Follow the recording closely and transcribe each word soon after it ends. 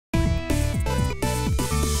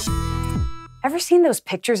Ever seen those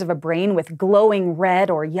pictures of a brain with glowing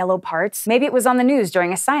red or yellow parts? Maybe it was on the news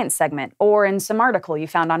during a science segment or in some article you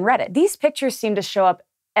found on Reddit. These pictures seem to show up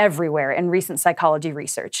everywhere in recent psychology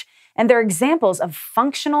research, and they're examples of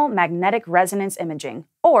functional magnetic resonance imaging,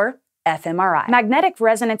 or fMRI. Magnetic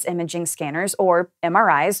resonance imaging scanners, or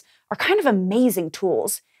MRIs, are kind of amazing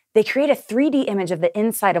tools. They create a 3D image of the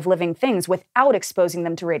inside of living things without exposing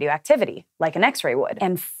them to radioactivity, like an X-ray would.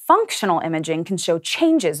 And functional imaging can show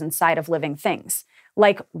changes inside of living things,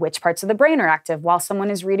 like which parts of the brain are active while someone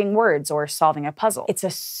is reading words or solving a puzzle. It's a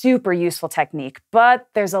super useful technique, but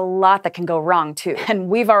there's a lot that can go wrong too, and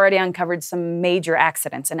we've already uncovered some major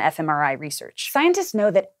accidents in fMRI research. Scientists know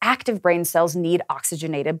that active brain cells need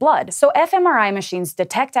oxygenated blood, so fMRI machines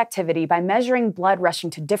detect activity by measuring blood rushing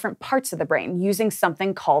to different parts of the brain using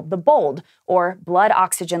something called the BOLD, or blood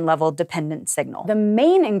oxygen level dependent signal. The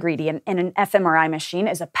main ingredient in an fMRI machine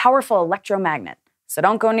is a powerful electromagnet. So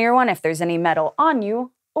don't go near one if there's any metal on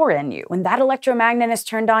you or in you. When that electromagnet is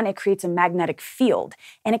turned on, it creates a magnetic field,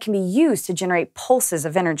 and it can be used to generate pulses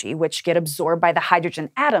of energy, which get absorbed by the hydrogen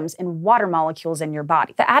atoms in water molecules in your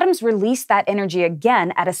body. The atoms release that energy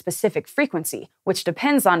again at a specific frequency, which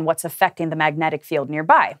depends on what's affecting the magnetic field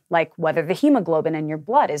nearby, like whether the hemoglobin in your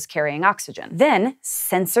blood is carrying oxygen. Then,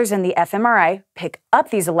 sensors in the fMRI pick up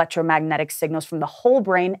these electromagnetic signals from the whole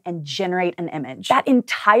brain and generate an image. That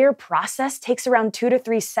entire process takes around 2 to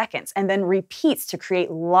 3 seconds and then repeats to create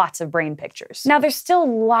lots of brain pictures. Now, there's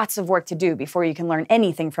still lots of work to do before you can learn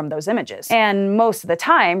anything from those images. And most of the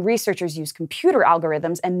time, researchers use computer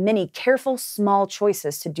algorithms and many careful, small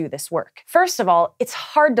choices to do this work. First of all, it's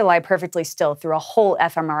hard to lie perfectly still through a whole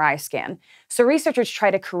fMRI scan. So researchers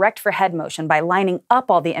try to correct for head motion by lining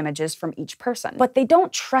up all the images from each person. But they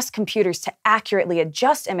don't trust computers to accurately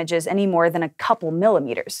adjust images any more than a couple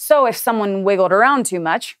millimeters. So if someone wiggled around too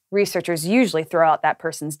much, researchers usually throw out that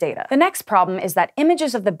person's data. The next problem is that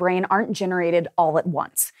images of the brain aren't generated all at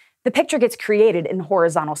once. The picture gets created in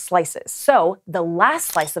horizontal slices. So the last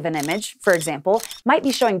slice of an image, for example, might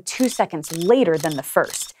be showing 2 seconds later than the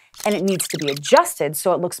first, and it needs to be adjusted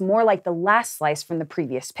so it looks more like the last slice from the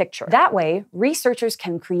previous picture. That way, researchers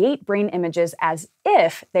can create brain images as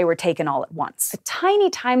if they were taken all at once. A tiny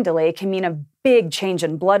time delay can mean a big change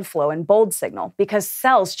in blood flow and BOLD signal because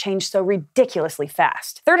cells change so ridiculously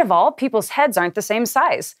fast. Third of all, people's heads aren't the same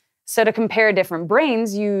size. So to compare different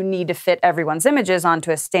brains, you need to fit everyone's images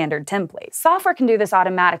onto a standard template. Software can do this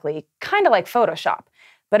automatically, kind of like Photoshop.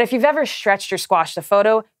 But if you've ever stretched or squashed a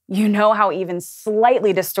photo, you know how even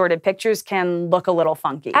slightly distorted pictures can look a little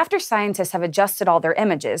funky. After scientists have adjusted all their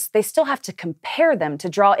images, they still have to compare them to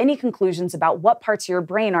draw any conclusions about what parts of your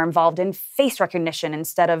brain are involved in face recognition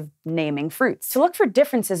instead of naming fruits. To look for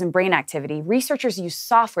differences in brain activity, researchers use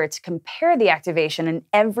software to compare the activation in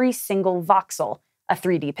every single voxel, a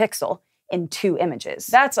 3D pixel, in 2 images.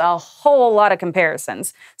 That's a whole lot of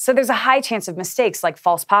comparisons. So there's a high chance of mistakes like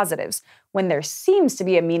false positives, when there seems to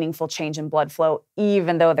be a meaningful change in blood flow,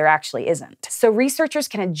 even though there actually isn't. So researchers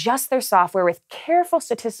can adjust their software with careful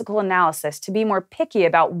statistical analysis to be more picky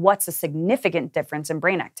about what's a significant difference in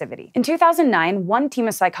brain activity. In 2009, one team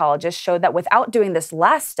of psychologists showed that without doing this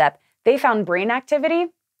last step, they found brain activity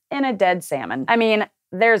in a dead salmon. I mean,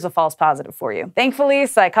 there's a false positive for you. Thankfully,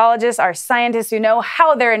 psychologists are scientists who know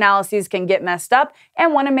how their analyses can get messed up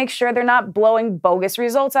and want to make sure they're not blowing bogus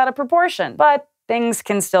results out of proportion. But things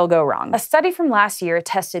can still go wrong. A study from last year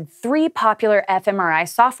tested 3 popular fMRI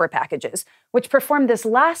software packages, which performed this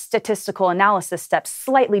last statistical analysis step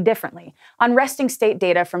slightly differently on resting state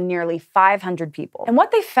data from nearly 500 people. And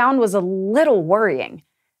what they found was a little worrying.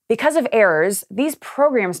 Because of errors, these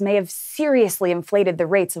programs may have seriously inflated the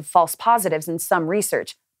rates of false positives in some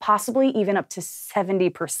research, possibly even up to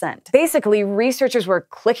 70%. Basically, researchers were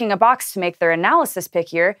clicking a box to make their analysis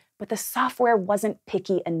pickier, but the software wasn't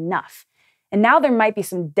picky enough. And now there might be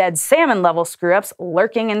some dead salmon level screw-ups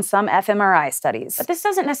lurking in some fMRI studies. But this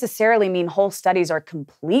doesn't necessarily mean whole studies are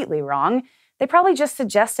completely wrong. They probably just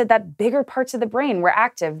suggested that bigger parts of the brain were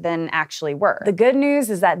active than actually were. The good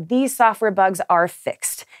news is that these software bugs are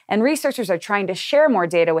fixed, and researchers are trying to share more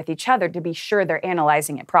data with each other to be sure they're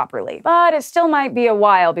analyzing it properly. But it still might be a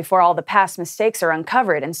while before all the past mistakes are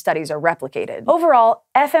uncovered and studies are replicated. Overall,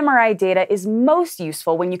 fMRI data is most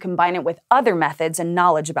useful when you combine it with other methods and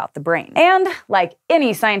knowledge about the brain. And like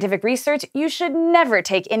any scientific research, you should never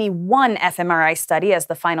take any one fMRI study as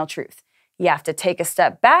the final truth. You have to take a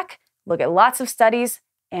step back, look at lots of studies,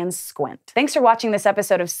 and squint. Thanks for watching this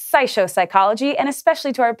episode of SciShow Psychology, and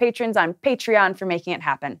especially to our patrons on Patreon for making it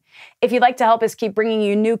happen. If you'd like to help us keep bringing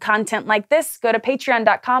you new content like this, go to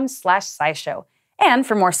patreon.com/SciShow. And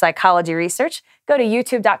for more psychology research, go to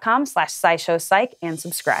youtube.com/SciShowPsych and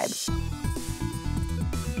subscribe.